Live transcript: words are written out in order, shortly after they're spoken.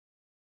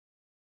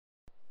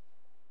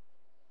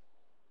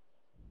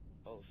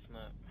Oh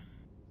snap.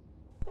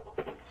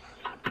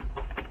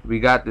 We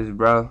got this,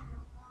 bro.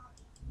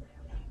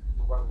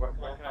 Where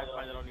can I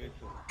find it on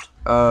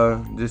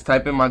YouTube? Just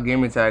type in my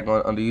gaming tag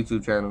on the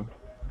YouTube channel.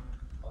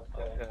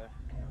 Okay.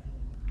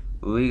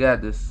 We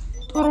got this.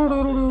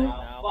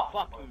 Now,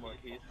 fuck you,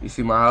 Marquise. You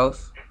see my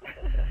house?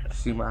 You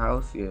see my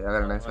house? Yeah, I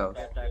got a nice house.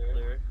 Get that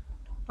clear.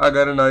 I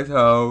got a nice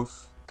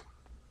house.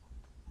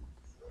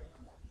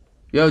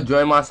 Yo,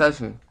 join my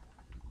session.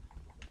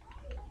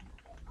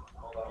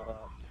 Hold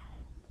up.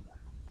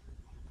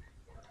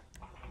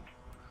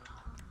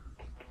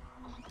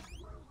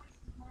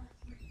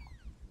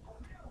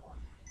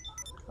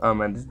 Oh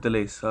man, this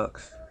delay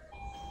sucks.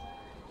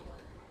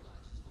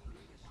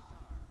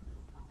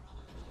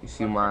 You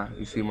see my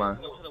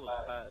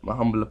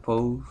humble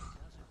pose?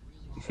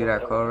 You see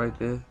that car right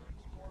there?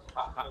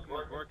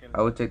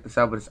 I would take this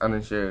out, but it's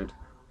uninsured.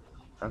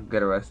 I could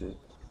get arrested.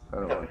 I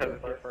don't want that.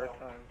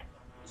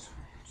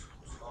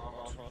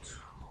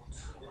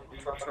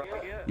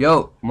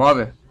 Yo,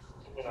 Marvin.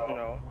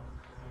 No.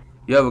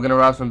 Yo, we're gonna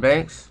rob some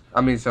banks.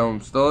 I mean, some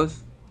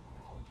stores.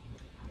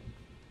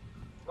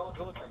 Go with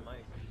your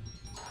mic.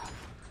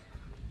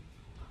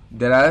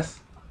 Deadass?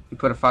 You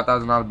put a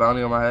 $5,000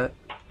 bounty on my head?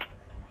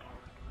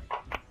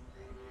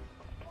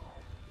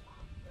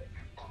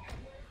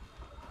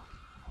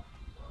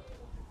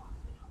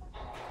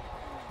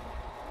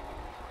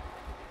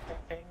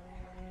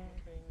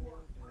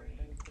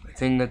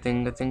 Ting a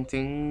ting a ting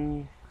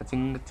ting a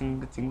ting a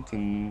ting a ting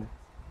ting.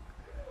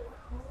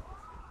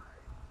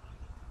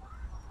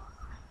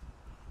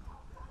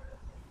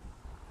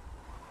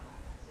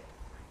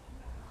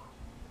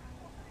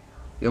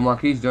 Yo,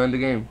 Marquise, join the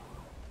game.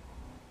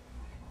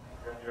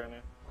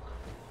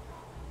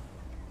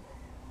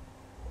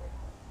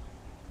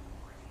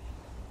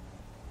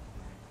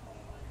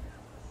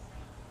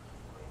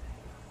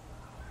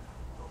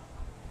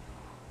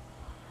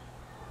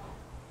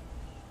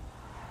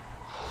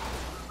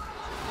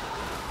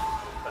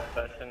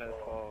 Session is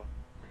called.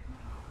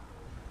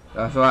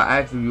 That's why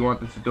I asked if you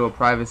wanted to do a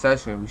private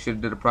session. We should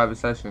have did a private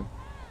session.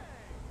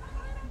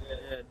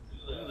 Yeah,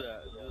 do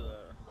that.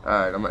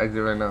 Alright, I'm gonna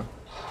exit right now.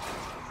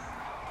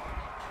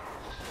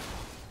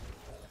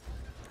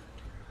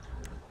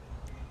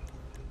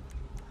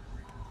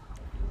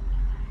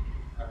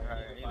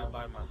 Alright, I need to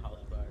buy my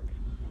house back.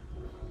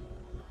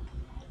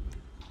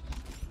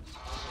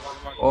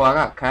 Oh, I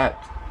got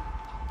capped.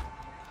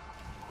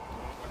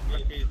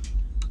 Marquise,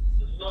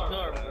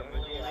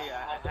 originally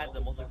I had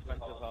the most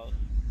expensive house.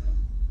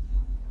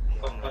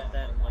 But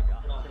then, like, I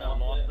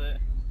lost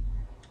it.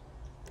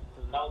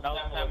 That was the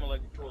time when,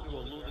 like, people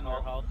were losing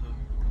their houses.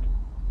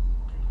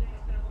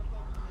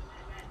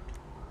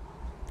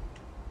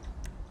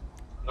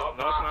 No, it's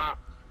not.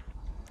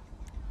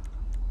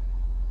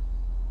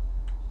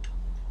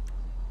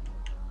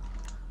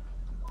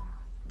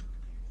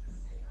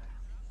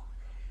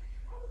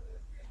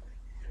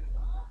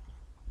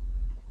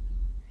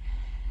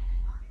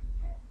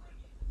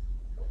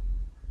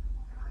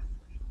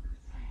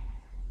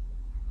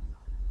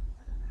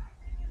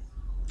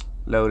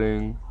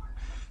 Loading.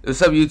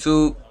 What's up,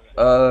 YouTube?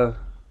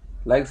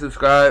 Like,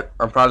 subscribe.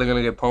 I'm probably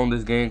gonna get pwned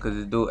this game because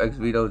this dude X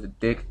Vito is a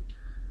dick.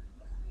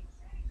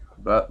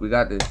 But we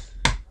got this.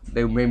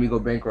 They made me go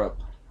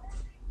bankrupt.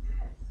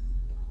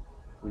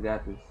 We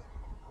got this.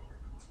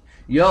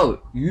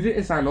 Yo, you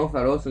didn't sign off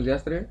at all since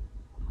yesterday?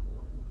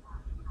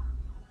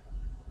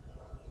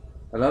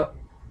 Hello?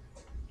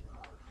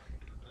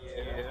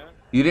 Yeah.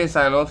 You didn't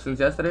sign off since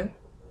yesterday?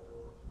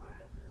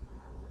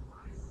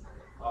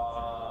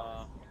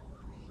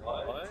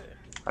 What?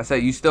 I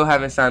said you still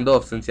haven't signed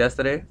off since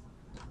yesterday?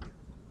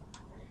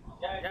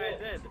 Yeah, I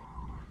did.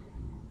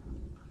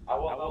 I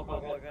woke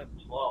up like at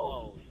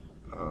 12.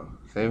 Oh,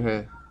 same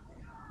here.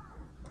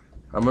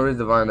 I'm gonna raise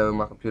the volume of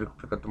my computer to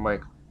pick up the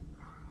mic.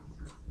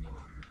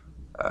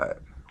 Alright.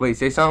 Wait,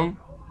 say something?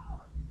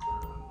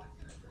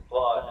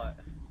 What?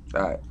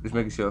 Alright, just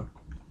making sure.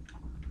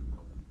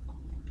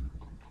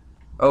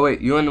 Oh wait,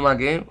 you into my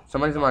game?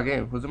 Somebody's in my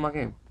game. Who's in my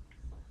game?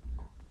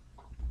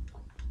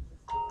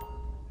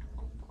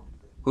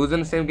 Who's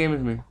in the same game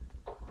as me?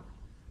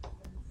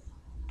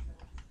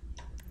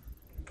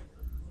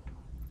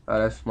 Oh,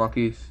 that's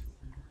Marquise.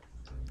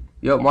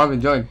 Yo,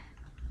 Marvin, join.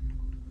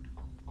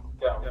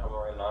 Yeah, I'm coming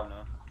right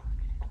now.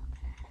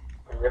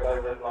 I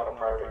realize it's not a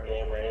private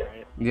game,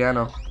 right? Yeah, I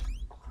know.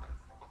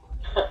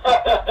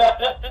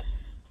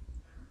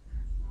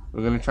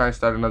 We're gonna try and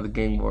start another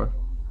gang war.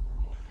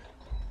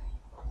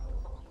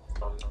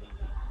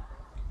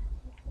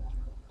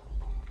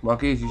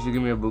 Marquise, you should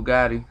give me a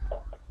Bugatti.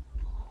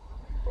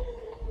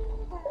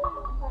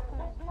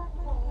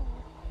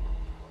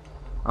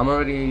 I'm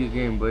already in your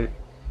game, but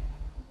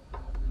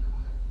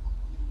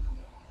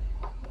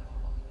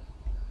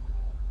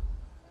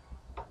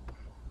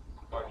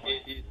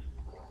Marquise.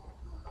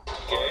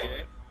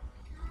 Okay.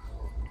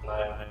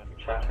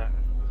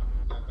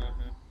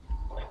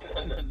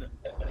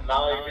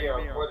 Now you're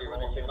being recorded, you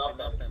won't say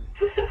nothing.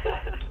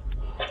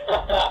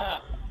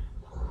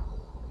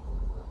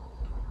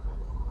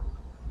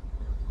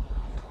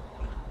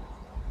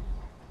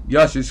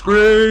 Y'all should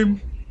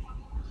scream.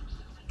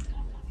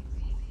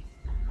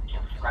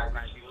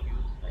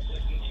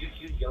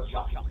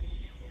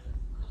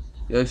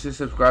 Y'all should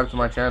subscribe to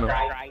my channel.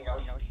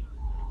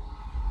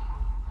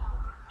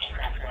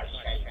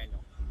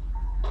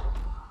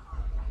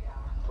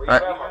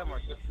 Alright.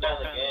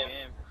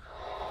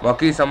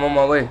 Marquise, I'm on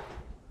my way.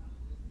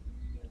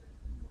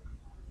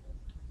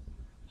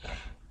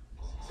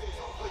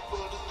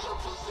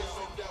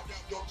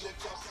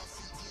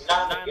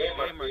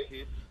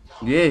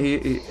 Yeah,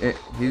 he's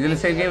in the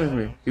same game as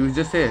me. He was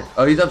just here.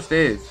 Oh, he's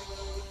upstairs.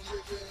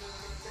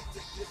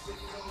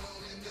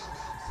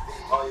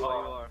 Oh, you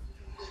are.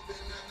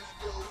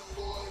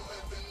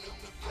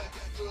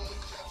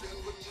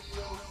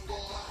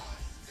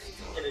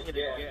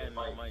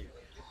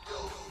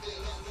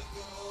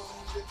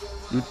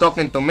 You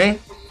talking to me?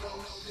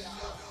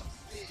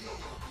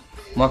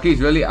 Marquise,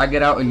 really? I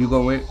get out and you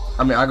go in?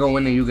 I mean, I go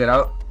in and you get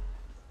out?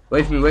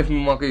 Wait for me,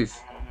 Marquise.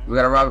 We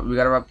gotta rob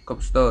a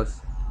couple stores.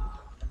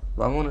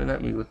 Why won't it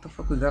let me? What the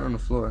fuck was that on the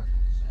floor?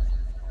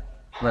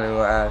 I'm not even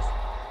gonna ask.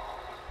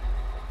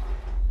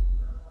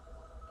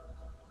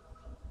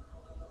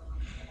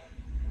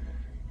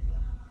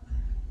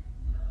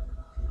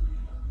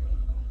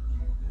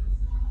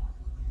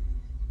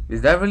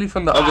 Is that really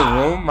from the other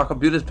room? My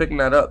computer's picking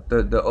that up.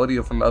 The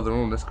audio from the other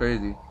room. That's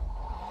crazy.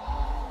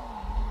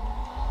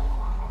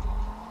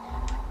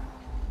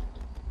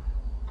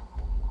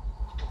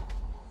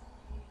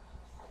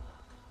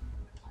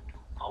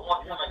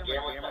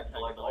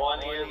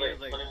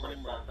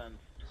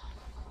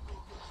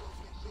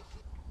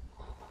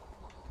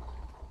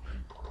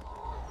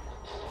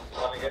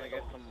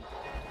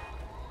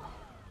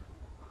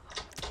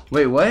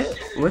 Wait, what?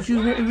 What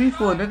you hitting me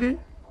for, nigga?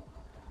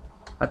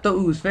 I thought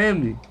we was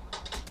family.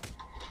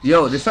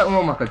 Yo, there's something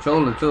wrong with my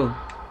controller, too.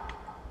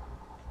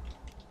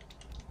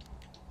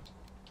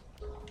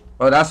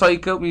 Oh, that's why you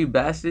killed me, you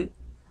bastard?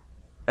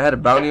 I had a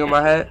bounty on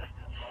my head.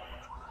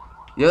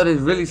 Yo, there's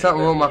really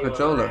something wrong with my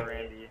controller.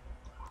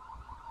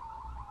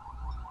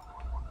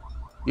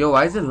 Yo,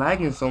 why is it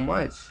lagging so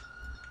much?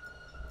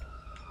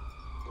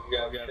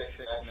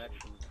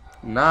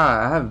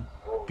 Nah, I have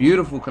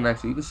beautiful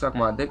connection. You can suck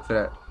my dick for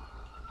that.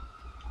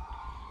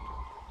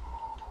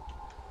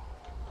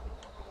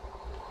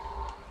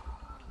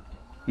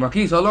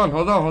 Marquise, hold on.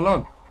 What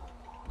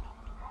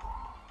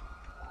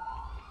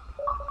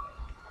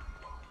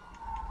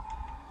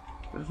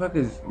the fuck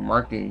is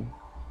marking?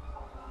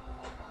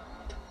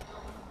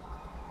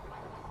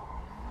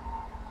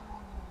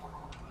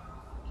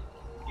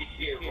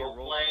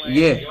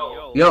 Yeah.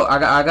 Yo, I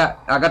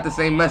got the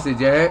same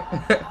message, yeah.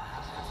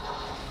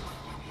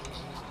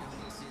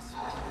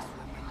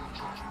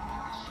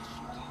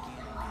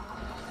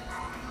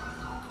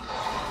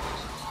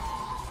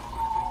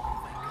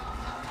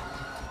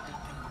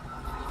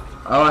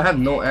 Oh, I have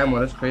no ammo.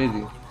 That's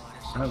crazy.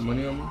 I have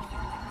money on me.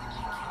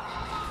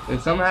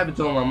 If something happened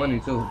to all my money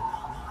too. Oh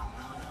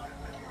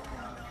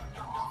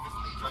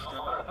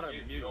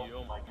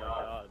my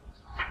god.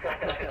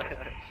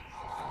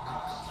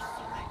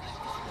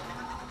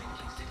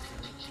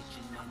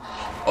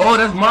 Oh,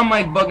 that's my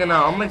mic bugging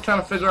out. I'm like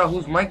trying to figure out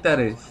whose mic that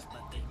is.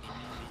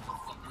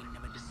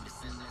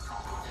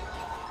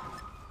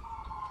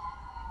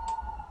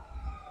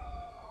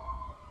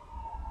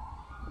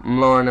 I'm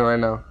lowering it right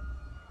now.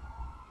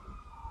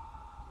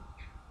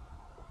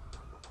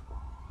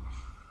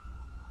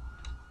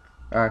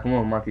 Alright, come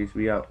on, Marquise,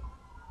 we out.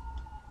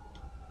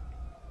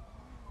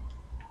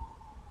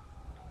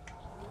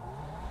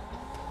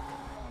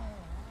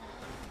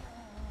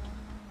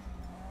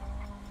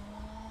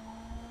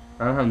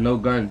 I don't have no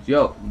guns.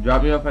 Yo,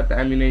 drop me off at the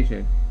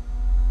ammunition.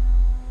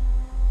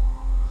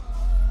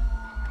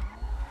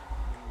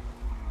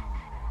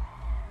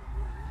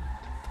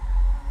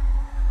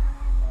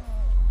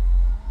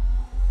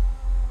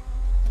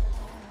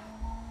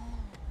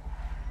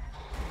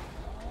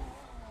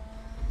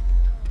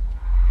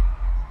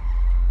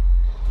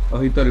 Oh,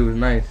 he thought he was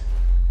nice.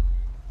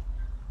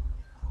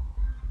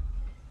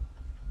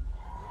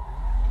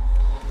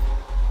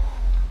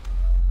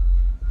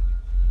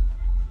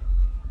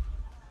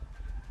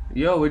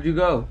 Yo, where'd you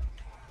go?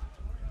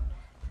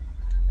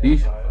 You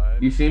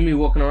see me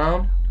walking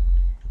around?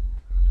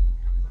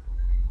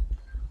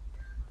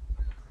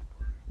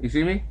 You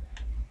see me?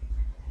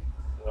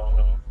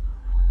 No.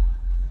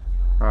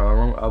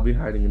 Alright, I'll be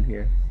hiding in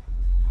here.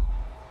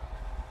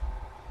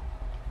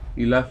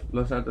 You left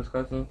Los Santos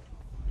Customs?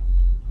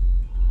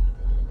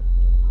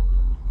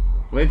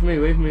 Wait for me.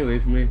 Where'd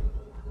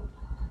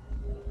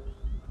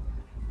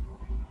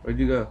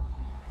you go?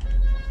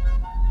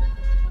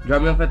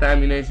 Drop me off at the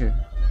ammunition.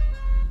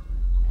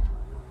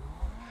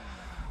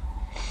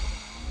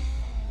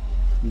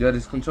 Yo,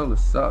 this controller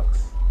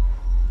sucks.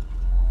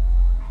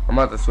 I'm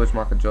about to switch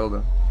my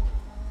controller.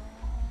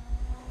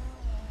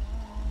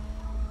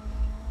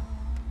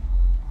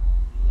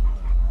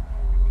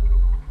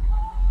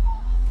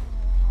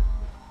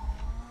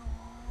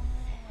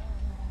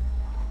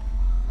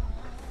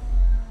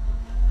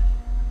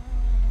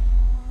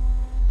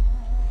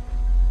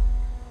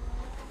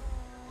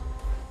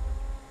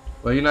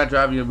 Well, you're not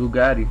driving your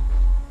Bugatti.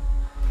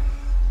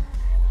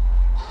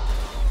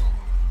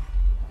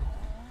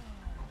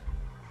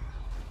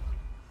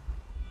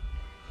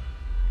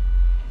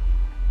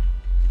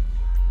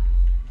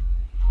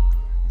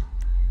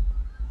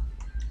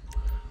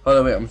 Hold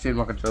on, wait. I'm gonna change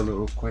my controller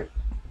real quick.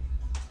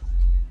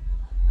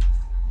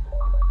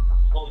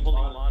 Fully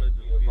modded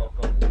this vehicle.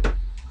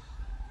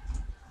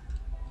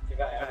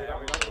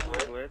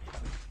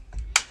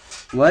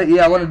 What?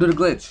 Yeah, I want to do the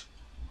glitch.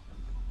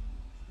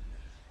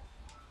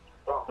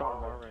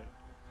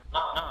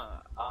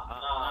 Nah,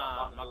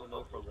 I'm not gonna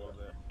go for a little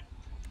bit.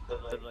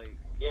 But like,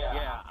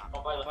 yeah,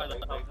 I'll find the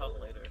big house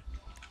later.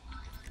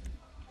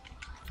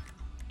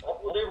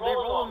 Oh, they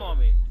rolling on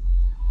me.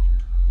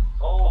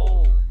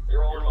 Oh,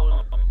 you're rolling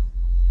on me.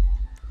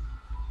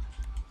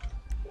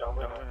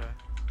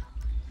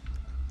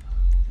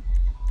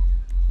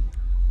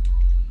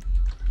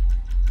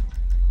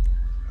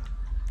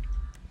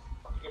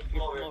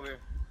 Get over here.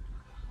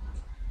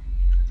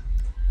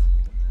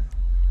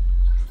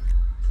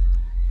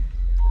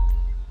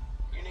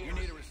 You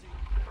need a receipt.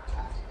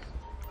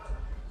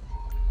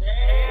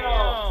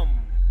 Damn!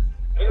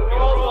 It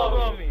rolled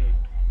on me.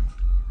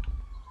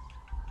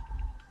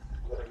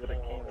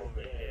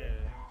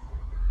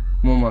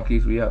 Come on,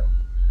 Marquise, we up.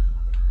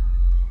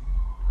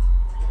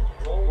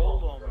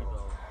 Rolled on me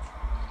though.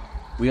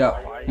 We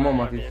up. Come on,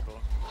 Marquise.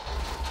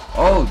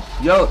 Oh,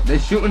 yo, they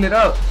shooting it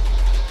up.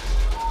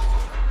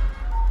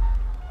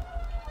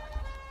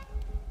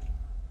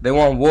 They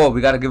want war.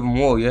 We gotta give them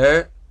war. You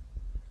heard?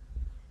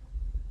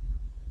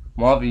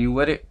 Marvin, you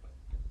with it?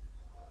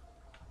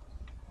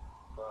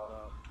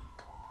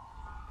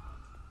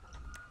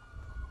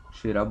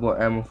 Shit, I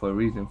bought ammo for a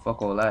reason.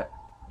 Fuck all that.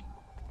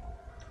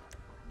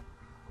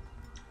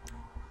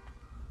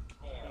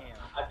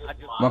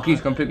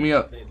 Marquise, come pick me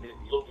up.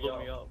 Look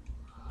me up.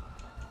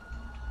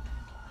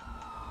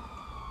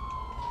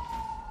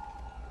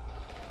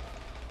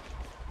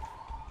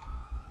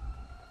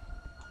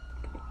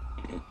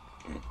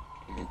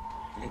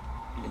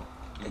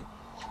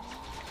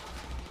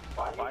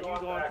 Why are you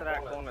going to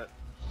that corner?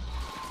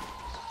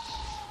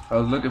 I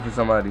was looking for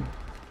somebody.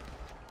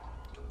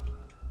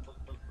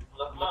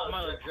 Look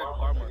my legit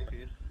armor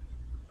piece.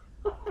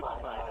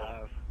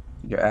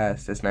 Your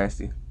ass, that's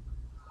nasty.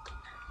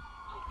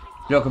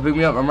 Yo, come pick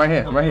me up. I'm right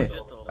here. I'm right here.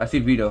 I see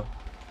Vito.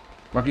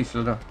 Marquise,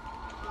 slow down.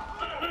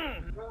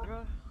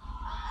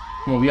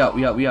 Come on, we out.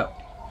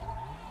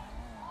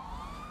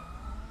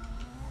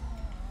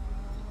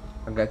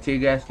 I got tear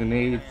gas,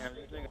 grenades,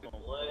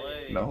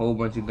 and a whole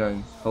bunch of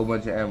guns, whole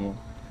bunch of ammo.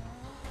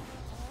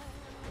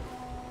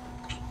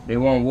 They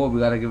want war, we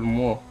gotta give them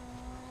war.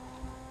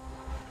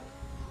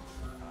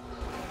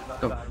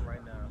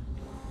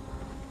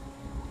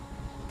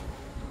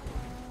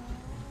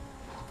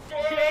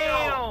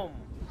 Damn!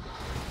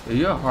 Hey,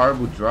 you're a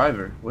horrible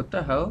driver. What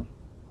the hell?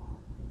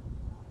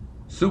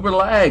 Super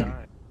lag.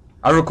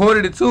 I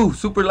recorded it too.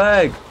 Super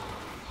lag.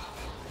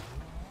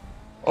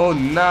 Oh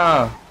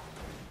nah.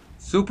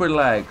 Super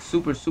lag.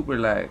 Super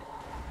lag.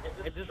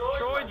 It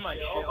destroyed my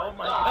shit. Oh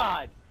my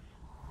god.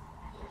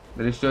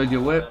 They destroyed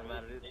your whip?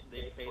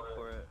 They paid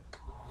for it.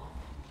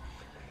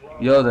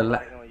 Yo, the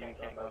lag.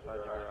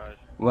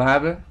 What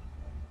happened?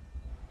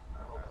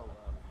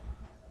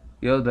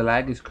 Yo, the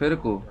lag is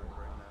critical.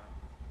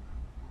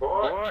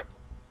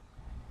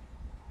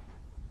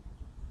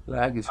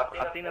 Lag is.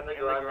 I seen us in the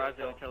garage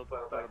and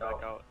teleported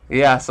back out.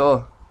 Yeah, I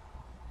saw.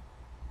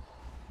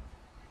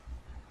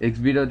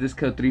 Xvito just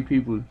killed 3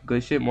 people.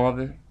 Good shit,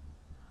 Marvin.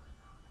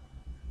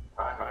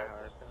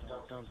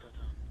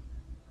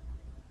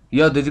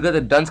 Yo, did you get the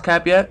dunce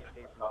cap yet?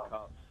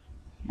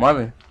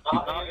 Marvin. You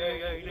know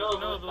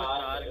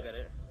I didn't get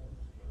it.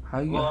 How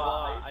you?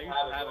 I used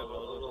to have it,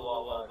 but it was a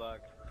while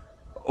back.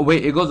 Oh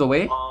wait, it goes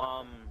away?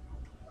 Yeah,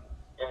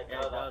 it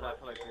does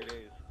after like 3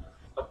 days.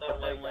 But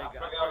then like, I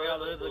forgot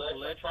there's a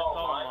glitch I saw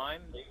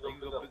online. You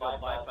can go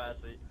bypass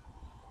it.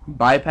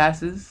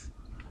 Bypasses?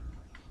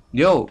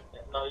 Yo.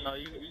 No,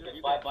 you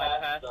can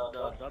bypass the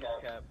dunce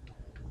cap.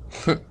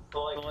 So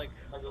like,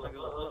 let's say you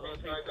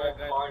guys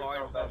car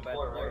and come back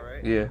to there,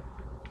 right? Yeah.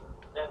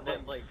 Then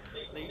like,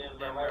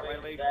 then right away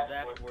to the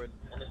dashboard,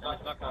 and it's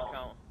not gonna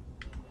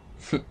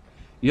count.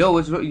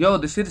 Yo,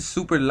 this shit is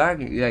super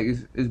lagging. Yeah,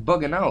 it's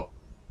bugging out.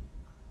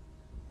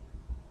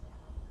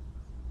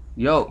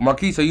 Yo,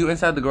 Marquise, are you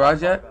inside the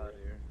garage yet?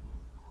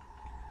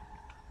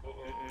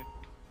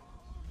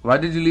 Why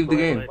did you leave the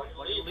game?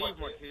 Why did you leave,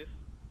 Marquise?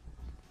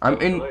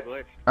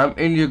 I'm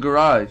in your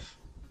garage.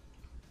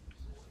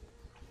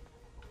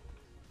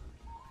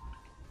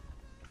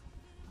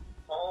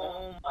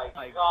 Oh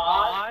my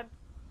god.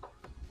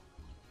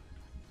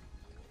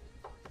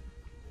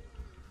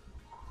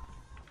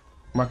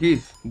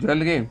 Marquise, join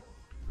the game.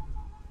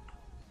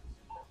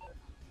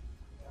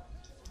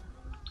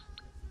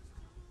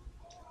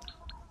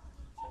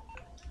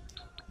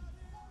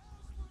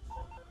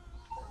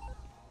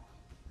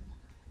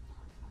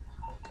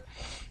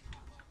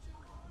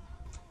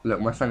 Look,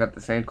 my son got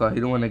the same car. He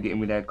don't want to get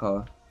me that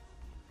car.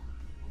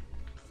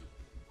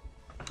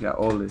 Got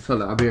all this.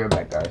 Hold on, I'll be right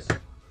back, guys.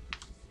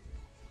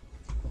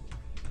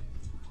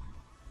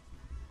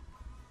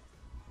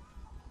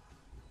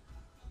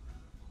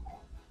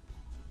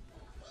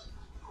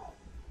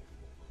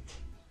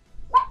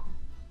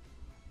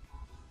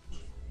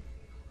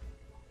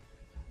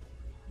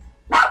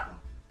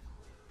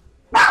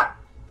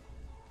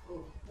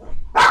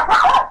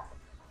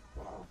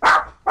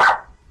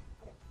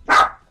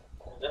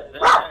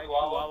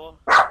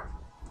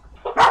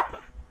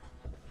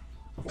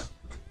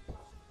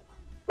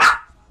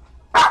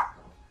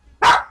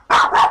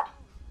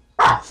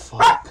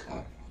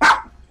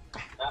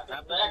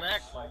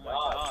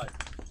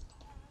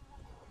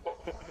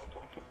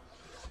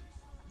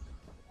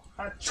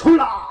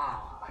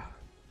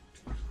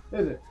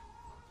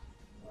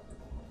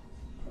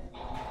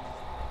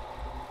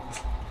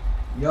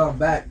 Yo, I'm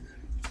back.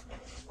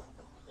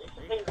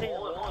 They changed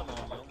one on me.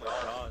 Oh my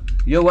god.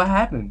 Yo, what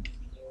happened?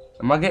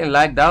 Am I getting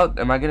lagged out?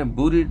 Am I getting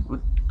booted?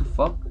 What the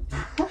fuck?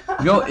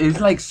 Yo, it's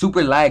like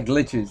super lag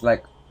glitches,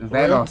 like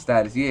Vanoff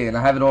status. Yeah, and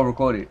I have it all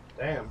recorded.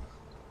 Damn.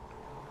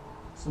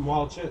 Some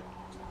wild shit.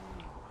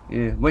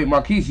 Yeah. Wait,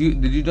 Marquise,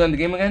 did you join the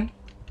game again?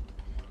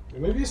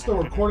 Maybe it's the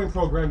recording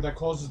program that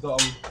causes the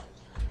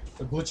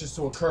glitches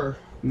to occur.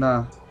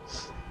 Nah.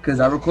 Cause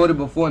I recorded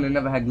before and they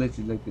never had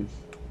glitches like this.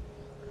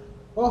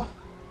 Well,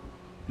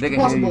 They can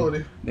possibility.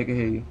 hear you. They can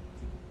hear you.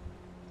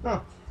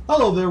 Oh,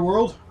 hello there,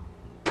 world.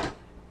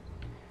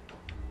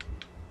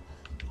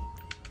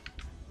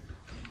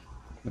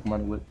 Look, my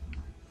whip.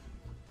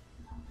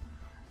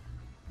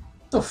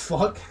 What the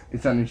fuck?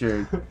 It's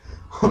uninsured.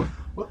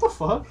 What the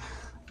fuck?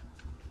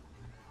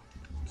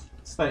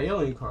 It's that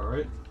alien car,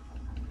 right?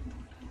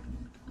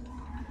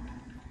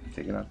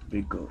 Taking out the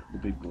big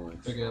boys.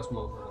 Big ass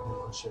motherfucker.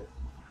 Hold on, shit.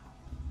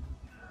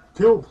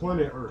 Kill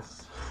planet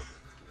Earth.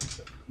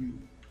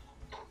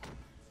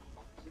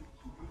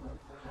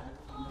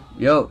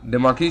 Yo, did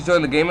Marquise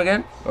join the game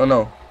again? Oh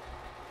no.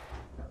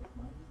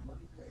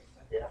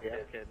 Yeah,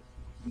 kid.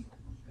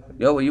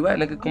 Yo, where you at,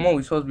 nigga? Come on,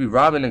 we supposed to be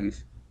robbing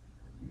niggas.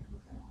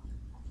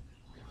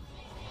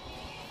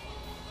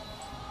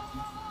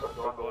 We're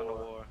going to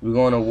war. We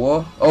going to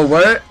war? Oh,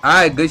 word?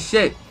 Alright, good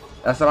shit.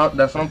 That's what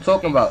I'm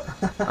talking about.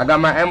 I got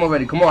my ammo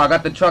ready. Come on, I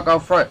got the truck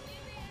out front.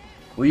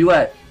 Where you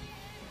at?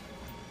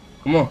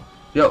 Come on.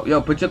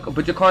 Yo, put your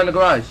car in the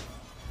garage.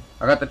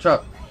 I got the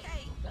truck.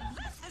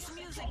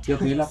 Yo,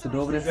 can you lock the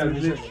door over there for me,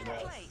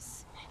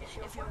 please? If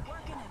you're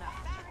working in a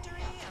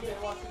factory, a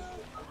field,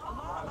 a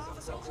law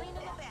office, or cleaning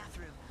the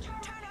bathroom,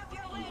 turn up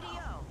your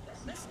radio.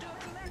 Mr.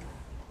 America.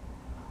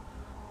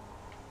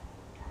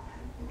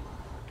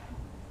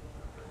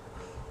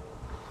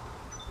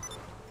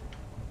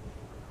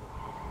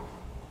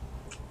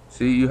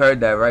 See, you heard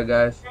that, right,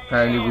 guys?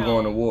 Apparently we're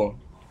going to war.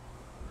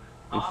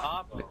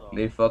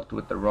 They fucked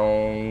with the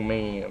wrong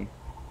man.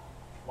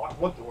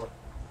 What door?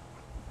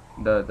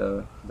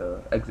 The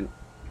exit.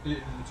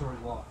 It's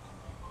already locked.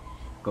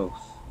 Ghost.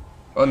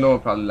 Oh no,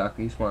 probably locked.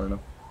 He's smart enough.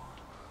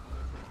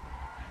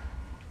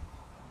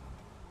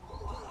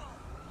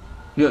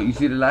 Yo, you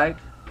see the lag?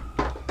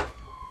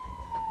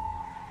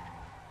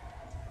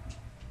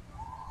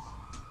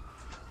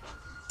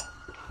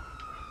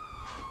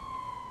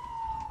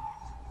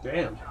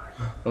 Damn.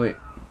 Oh wait,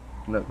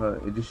 look,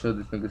 it just showed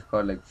this nigga's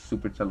car like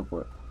super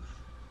teleport.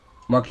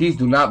 Marquise,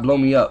 do not blow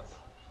me up.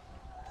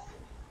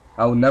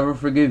 I will never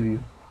forgive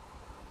you.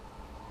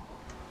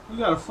 You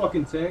got a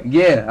fucking tank?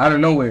 Yeah, out of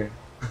nowhere.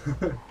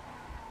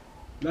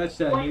 Match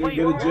that, Wait, nigga.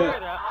 Get a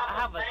jet. I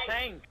have a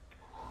tank.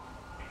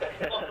 What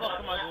the fuck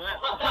am I doing that?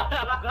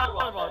 I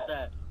forgot about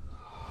that.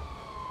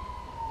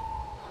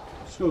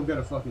 Still got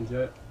a fucking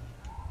jet.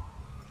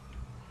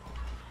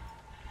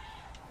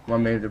 My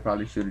manager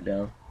probably shoot it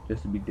down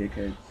just to be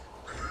dickheads.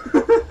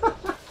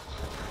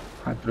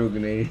 I threw a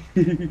grenade.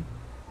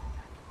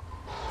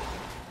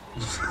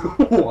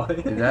 What?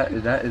 Is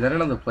that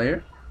another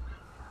player?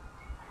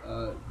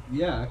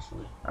 Yeah,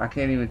 actually. I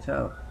can't even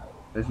tell.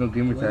 There's no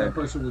gamer The way that tag.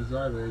 person was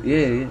driving.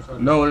 Yeah.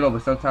 No,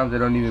 but sometimes they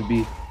don't even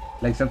be.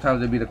 Like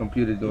sometimes they be the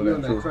computers doing You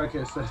that know too. that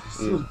crackhead said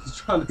Yeah. he's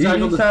trying to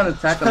tackle He's trying to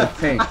tackle the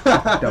tank,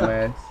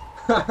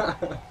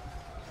 dumbass.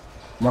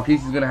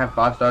 Marquise is gonna have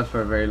 5 stars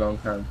for a very long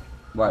time.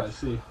 Watch. I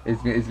see.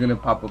 It's gonna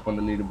pop up on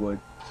the leaderboard.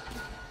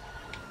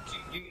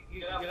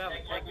 You have a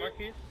tank,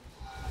 Marquise?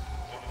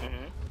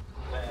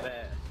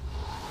 Bad.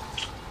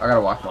 I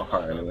gotta wash my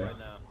car anyway. Right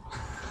now.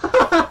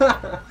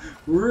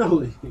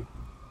 Really?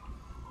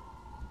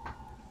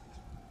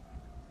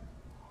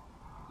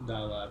 Die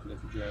laughing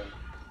if you drown.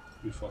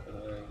 You fucking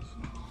hilarious.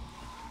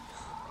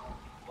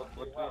 What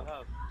do you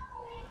have?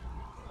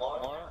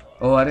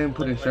 Oh, I didn't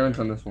put insurance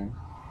on this one.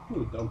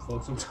 You a dumb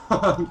fuck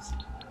sometimes.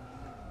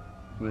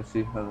 Let's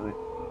see how it.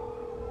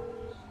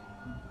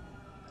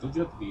 Don't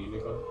you have to be in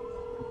your car?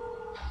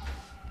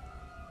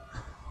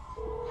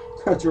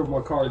 I drove my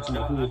car into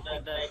the pool.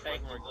 That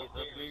tank, Marquise.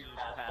 That's me just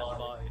passed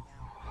by.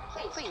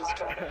 Please.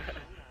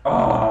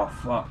 Oh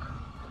fuck.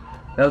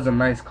 That was a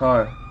nice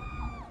car.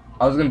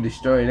 I was gonna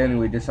destroy it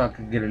anyway just so I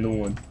could get a new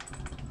one.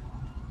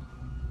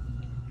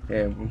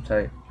 Damn, I'm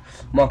tight.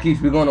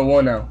 Marquise, we're going to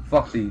war now.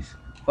 Fuck these.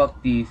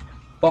 Fuck these.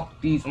 Fuck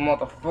these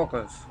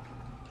motherfuckers.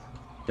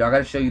 Yo, I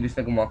gotta show you this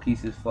nigga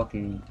Marquise's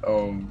fucking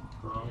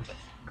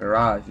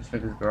garage. This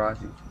nigga's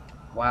garage is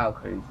wow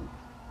crazy.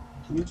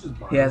 Can you just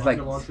buy He has a like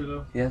rocket launcher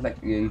though? yeah,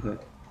 you could.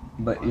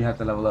 But you have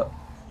to level up.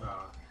 Nah.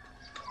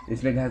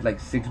 This nigga has like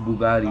 6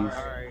 Bugattis.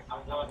 Alright.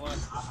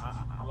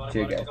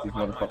 Tear gas these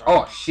motherfuckers.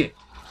 Oh shit.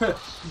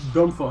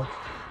 Dumb fuck.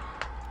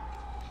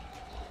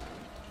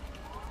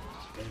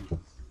 Damn.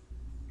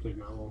 Take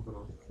my long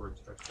for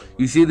text.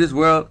 You see this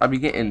world? I be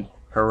getting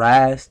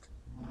harassed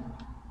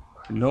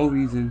for no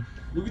reason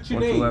Look at your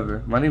whatsoever.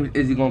 name. My name is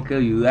Izzy Gonna Kill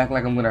You. You act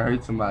like I'm gonna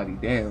hurt somebody.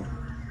 Damn.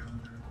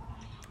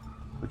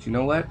 But you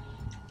know what?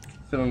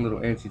 Feeling a little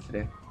antsy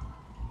today.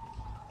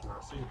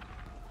 I see.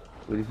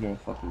 Where these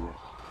motherfuckers at?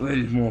 Where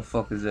these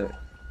motherfuckers at?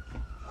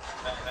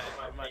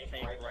 My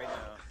tank right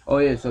now. Oh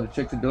yeah, so the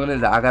trick to doing it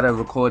is I gotta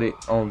record it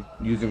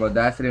using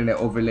Audacity and then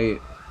overlay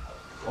it.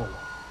 Oh.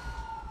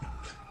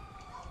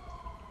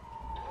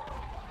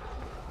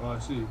 Oh, I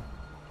see.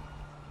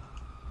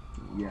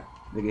 Yeah,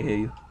 they can hear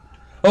you.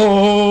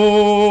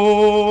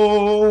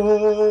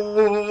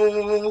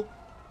 Oh!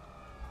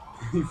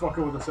 You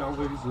fucking with the sound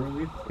waves,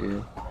 really?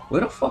 Yeah.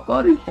 Where the fuck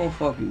are these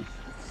motherfuckers?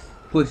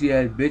 Pussy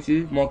ass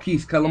bitches.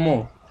 Marquise, kill them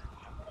all.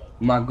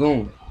 My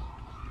goon.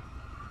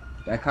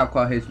 That cop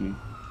car hits me.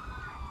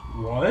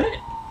 What?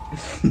 I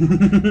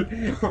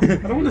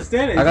don't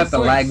understand it. I got It's the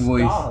like, lag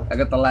voice. stop. I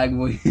got the lag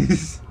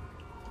voice.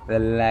 The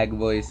lag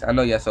voice. I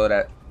know y'all saw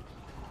that.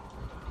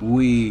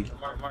 We.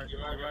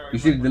 You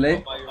see the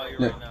delay?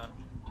 Look.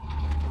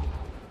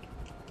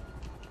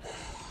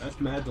 That's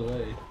mad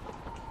delay.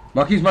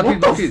 Marquise. What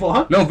the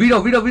fuck? No,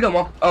 Vito.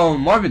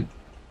 Marvin.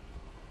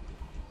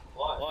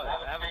 What?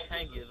 Having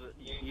tank is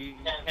you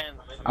can't.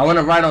 I want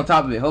to ride on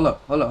top of it. Hold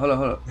up.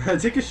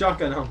 Take a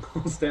shotgun out.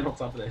 Go stand on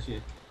top of that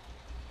shit.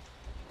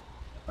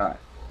 Alright.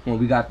 Come on,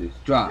 we got this.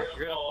 Drop.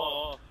 You're gonna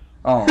fall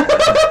Oh. off.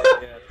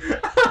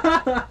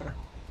 Yeah.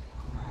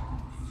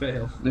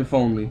 Fail. They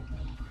phone me.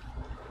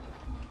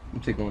 I'm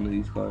taking one of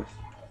these cars.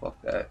 Fuck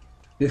that.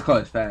 This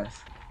car is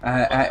fast.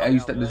 I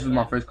used to. This is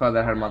my first car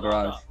that I had in my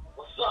garage.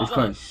 This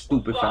car is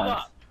stupid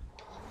fast.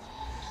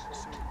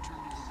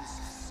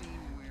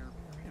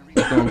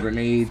 Throwing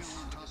grenades.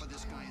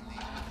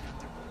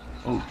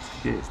 Oh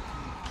shit.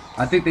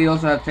 I think they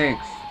also have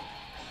tanks.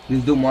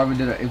 This dude Marvin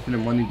did an infinite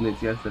money glitch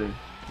yesterday.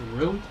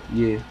 Really?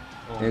 Yeah.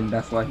 Oh. And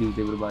that's why he was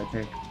able to buy a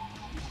tank.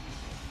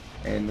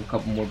 And a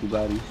couple more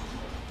Bugattis.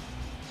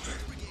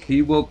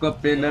 He woke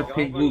up in a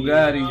pink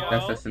Bugatti.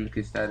 That's that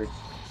syndicate status.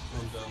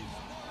 I'm done.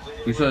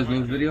 You saw his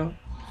news video?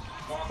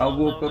 I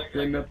woke up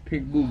in a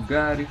pink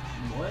Bugatti.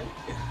 What?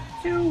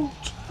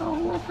 I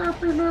woke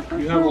up in a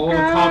pink You have all the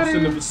cops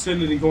in the Bugatti.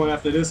 vicinity going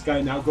after this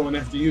guy, now going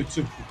after you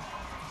too.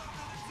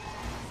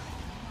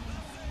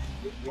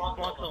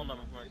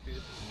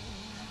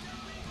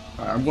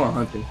 Alright, I'm going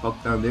hunting.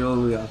 Fuck them. They all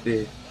the way out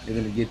there. They're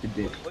gonna get the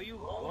dick. Where you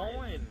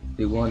going?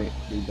 They want it.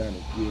 They got it.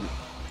 Get it.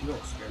 You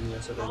don't scare me. I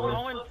said You that way.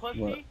 going, pussy?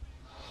 What?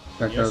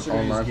 Fact that was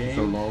online for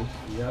so long.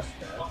 Yes,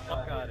 Fuck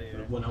that. out of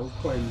here. When I was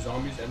playing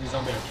zombies, every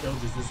zombie I killed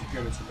just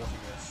disappeared into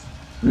nothingness.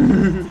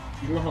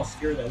 You know how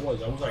scary that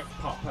was? I was like,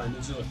 pop, and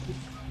it's just like, poof.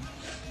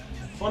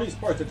 The funniest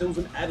part is that there was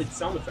an added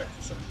sound effect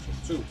for some reason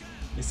too.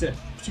 It said,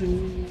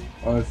 "Phew."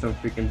 On some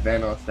freaking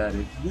Thanos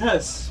status.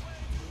 Yes.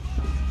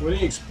 When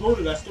they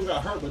exploded, I still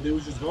got hurt, but they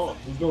was just gone.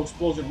 There was no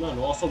explosion, none.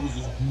 All I saw was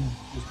just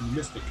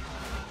mystic.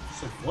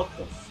 It's like, what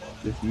the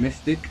fuck? This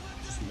mystic.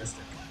 Just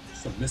mystic.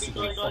 Just a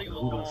mystical He thought he fucking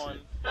was voodoo gone.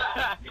 shit.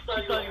 He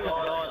thought he was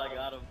gone. I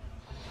got him.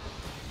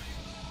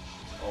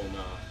 Oh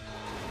nah.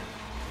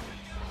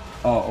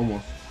 Oh,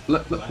 almost.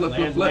 Look.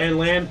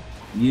 Land.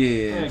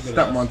 Yeah, good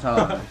stunt ass.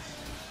 montage.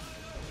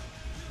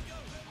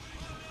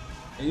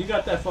 And you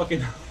got that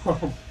fucking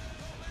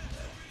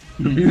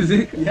The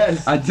music?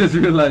 yes. I just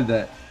realized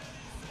that.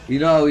 You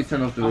know how we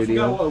turn off the I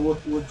radio?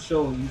 forgot what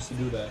show used to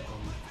do that.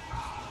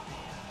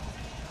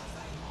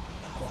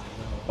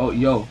 Oh,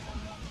 yo.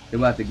 They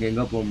about to gang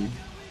up on me.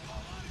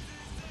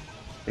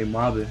 They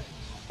mobbing.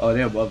 Oh,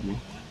 they're above me.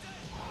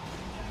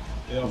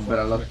 But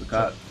I lost the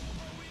cop.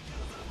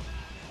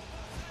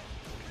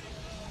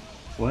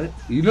 What?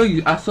 You know,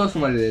 I saw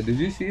somebody there. Did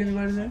you see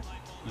anybody there?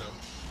 No.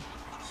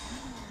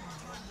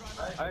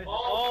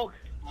 Oh,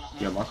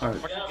 Yeah, my car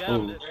is fuck you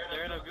full. got it.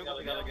 They're in a group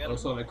together. Get I them.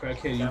 saw that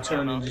crackhead. You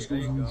turn and just There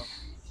you go. goes.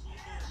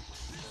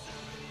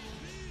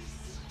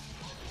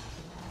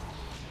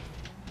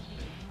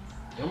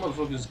 That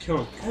motherfucker's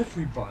killing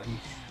everybody.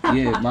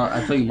 Yeah,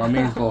 I tell you, my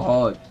mans go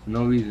hard for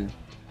no reason.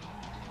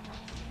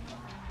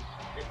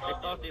 They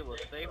thought they were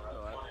safe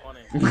though.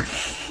 That's funny.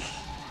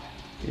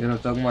 You know what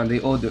I'm talking about? They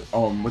all the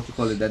what you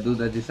call it? That dude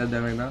that just said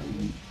that right now.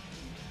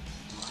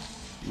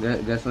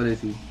 That's what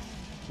is he?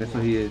 That's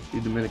what he is.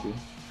 He's Dominican.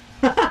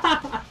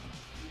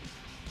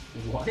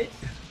 What?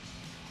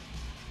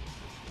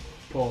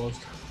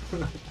 Paused.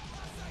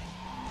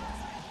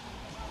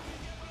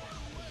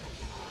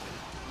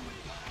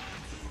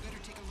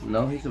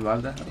 No, he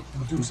survived that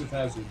house. Dukes of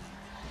Hazzard.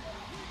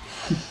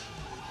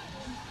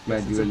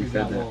 Man, you really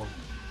said that. Long.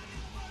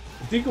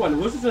 Think about it.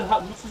 What's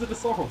the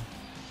song?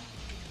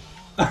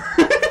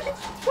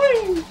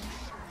 Whee!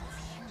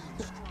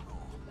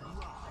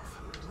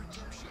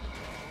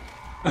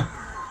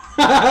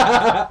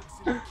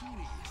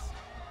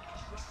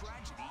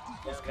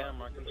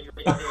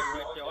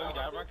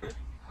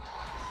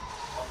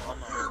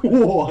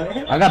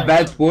 What? I got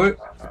bad sport.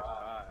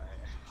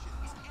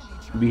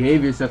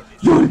 Behave yourself.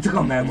 Yo, they took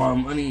out my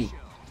mom money.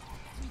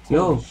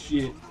 Yo, Oh,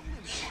 shit.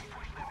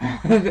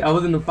 I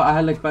was in the I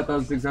had like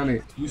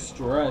 5,600. You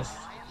stressed.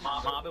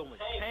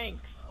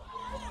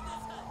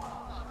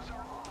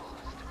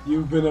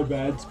 You've been a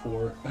bad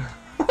sport. Oh,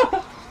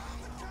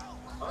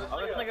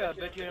 this nigga, I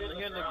bet you here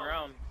in the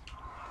ground.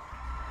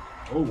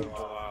 Oh.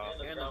 Wow.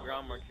 Here in the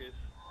ground, Marcus.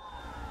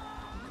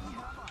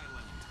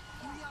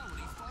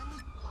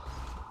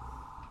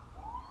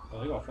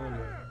 Oh, they got fun,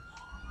 man.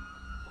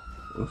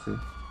 We'll see.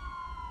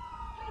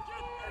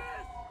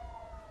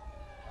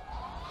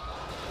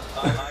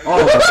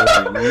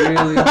 Oh,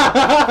 really?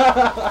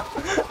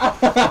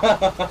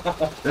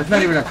 That's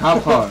not even a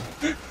cop car.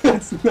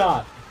 It's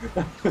not.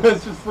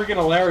 That's just freaking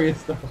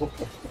hilarious, though.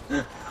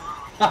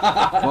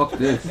 Fuck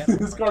this.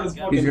 This car is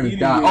fucking He's gonna eating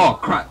die. me. Oh,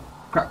 crap.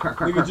 Crap, crap,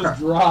 crap, You crap, could just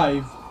crap.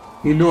 drive.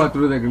 He knew I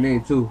threw that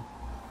grenade, too.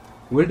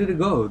 Where did it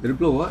go? Did it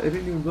blow up? It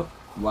didn't even blow.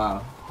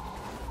 Wow.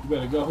 You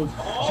better go.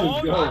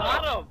 Oh, Just go.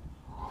 got him!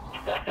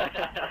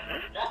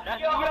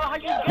 That's, yo, how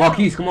you get him?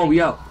 Marquise, come on, we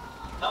out.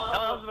 That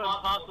was an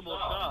impossible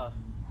shot.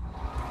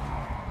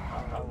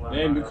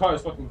 Damn, your car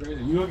is fucking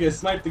crazy. You gonna get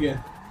sniped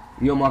again.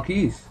 Yo,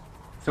 Marquise.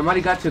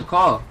 Somebody got your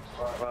car.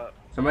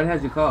 Somebody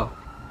has your car.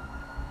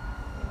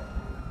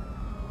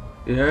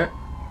 You heard?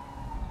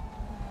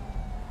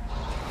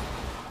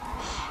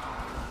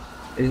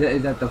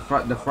 Is that the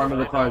front of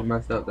the car is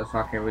messed up. That's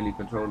why I can't really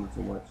control it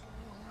too much.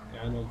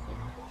 Yeah, I know.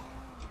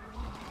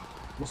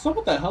 What's up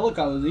with that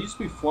helicopter? They used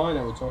to be flying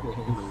at retarded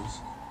angles.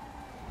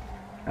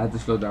 I have to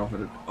slow down for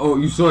the. Oh,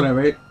 you saw that,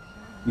 right?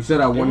 You saw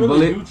that They one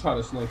really bullet? do try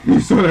to snipe you. You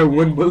saw that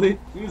one bullet?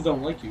 These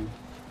don't like you.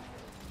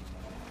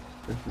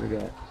 Look at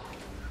that.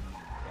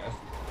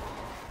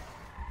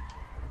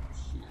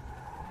 Shit.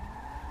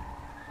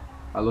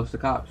 I lost the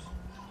cops.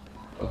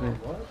 Okay.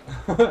 What?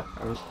 Okay.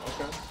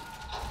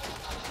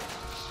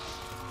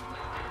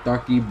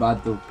 Darky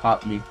about to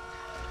pop me. My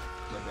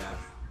bad.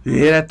 You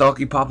hear that?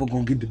 Darky Papa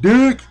gonna get the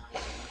dick.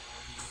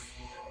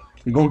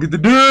 He gonna get the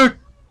dick.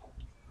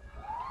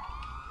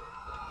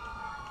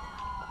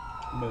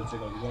 You better take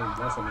out your gun.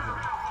 That's something.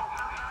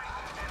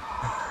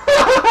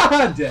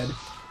 Dead.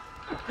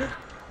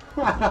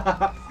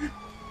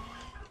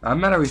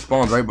 I'm at a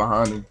respawn right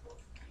behind him.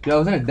 Yo, I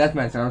was in a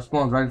deathmatch and I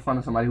respawned right in front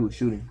of somebody who was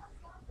shooting.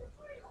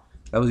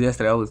 That was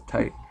yesterday. That was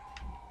tight.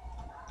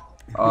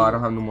 Oh, I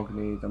don't have no more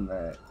grenades. I'm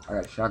mad. I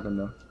got a shotgun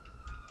though.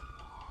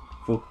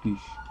 Fuck this,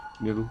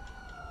 nigga.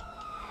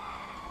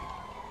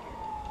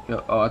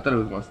 Yo, oh, I thought it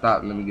was gonna stop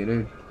and let me get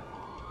in.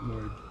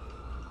 Word.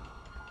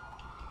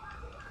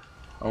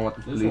 I don't want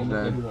the This police one look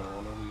like man. you wanna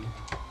run over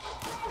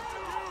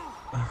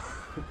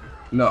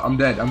you. No, I'm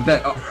dead. I'm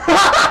dead. Oh.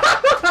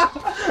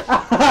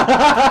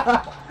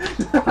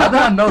 How did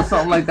I know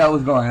something like that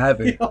was gonna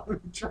happen? Yo,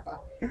 let me try.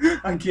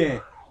 I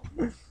can't.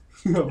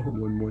 No.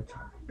 One more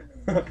time.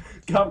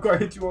 Cop car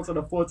hit you once on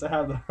the floor to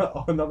have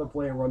another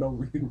player run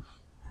over you.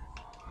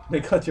 They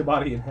cut your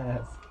body in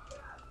half.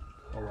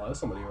 Oh wow, there's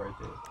somebody right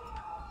there.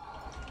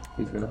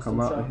 He's gonna come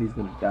out and he's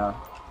gonna die.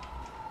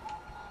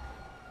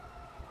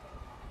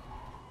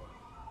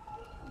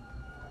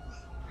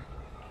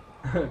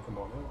 Come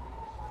on up.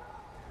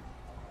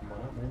 Come on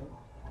up, man.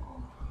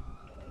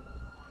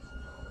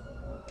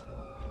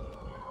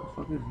 What the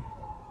fuck is he?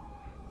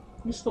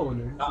 He's still in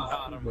there. He's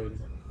Got him. waiting.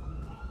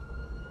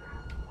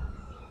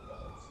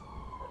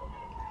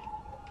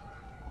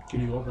 Can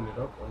you open it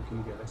up or can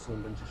you get next to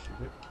him and just shoot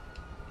it?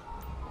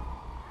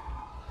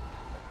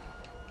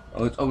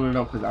 Oh, it's opening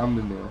up because I'm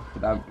in there.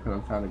 Because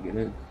I'm trying to get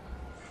in.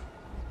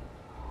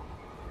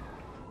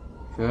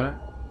 Feel that?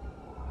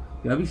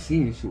 Yeah, I be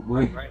seeing this shit, boy.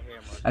 Right here,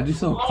 man. I just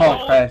saw a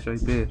car crash right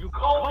there. You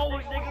call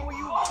it, nigga, where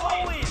you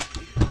going?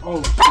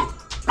 Oh shit.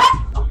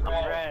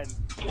 I'm red.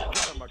 Get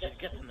him, Marcus.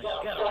 Get him,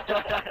 nigga. Get him.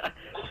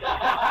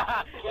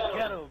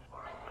 Get him.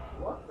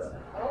 What the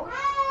hell?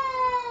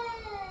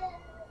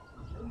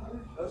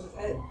 That was his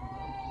head.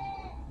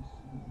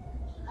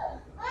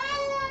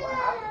 What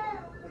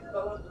happened? He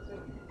fell off the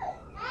thing.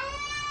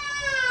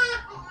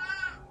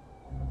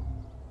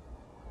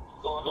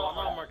 What's going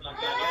on, Marcus? Can I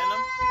get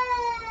him?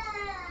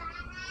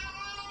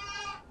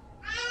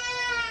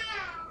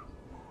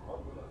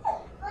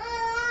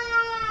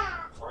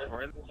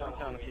 We're in the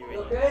town if you You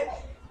okay?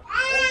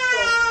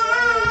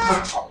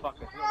 Fuck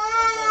it.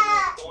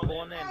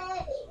 Going in.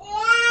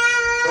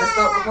 Let's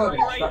stop recording.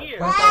 Right Stop, here.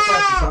 stop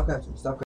capturing. Stop capturing. Stop capturing.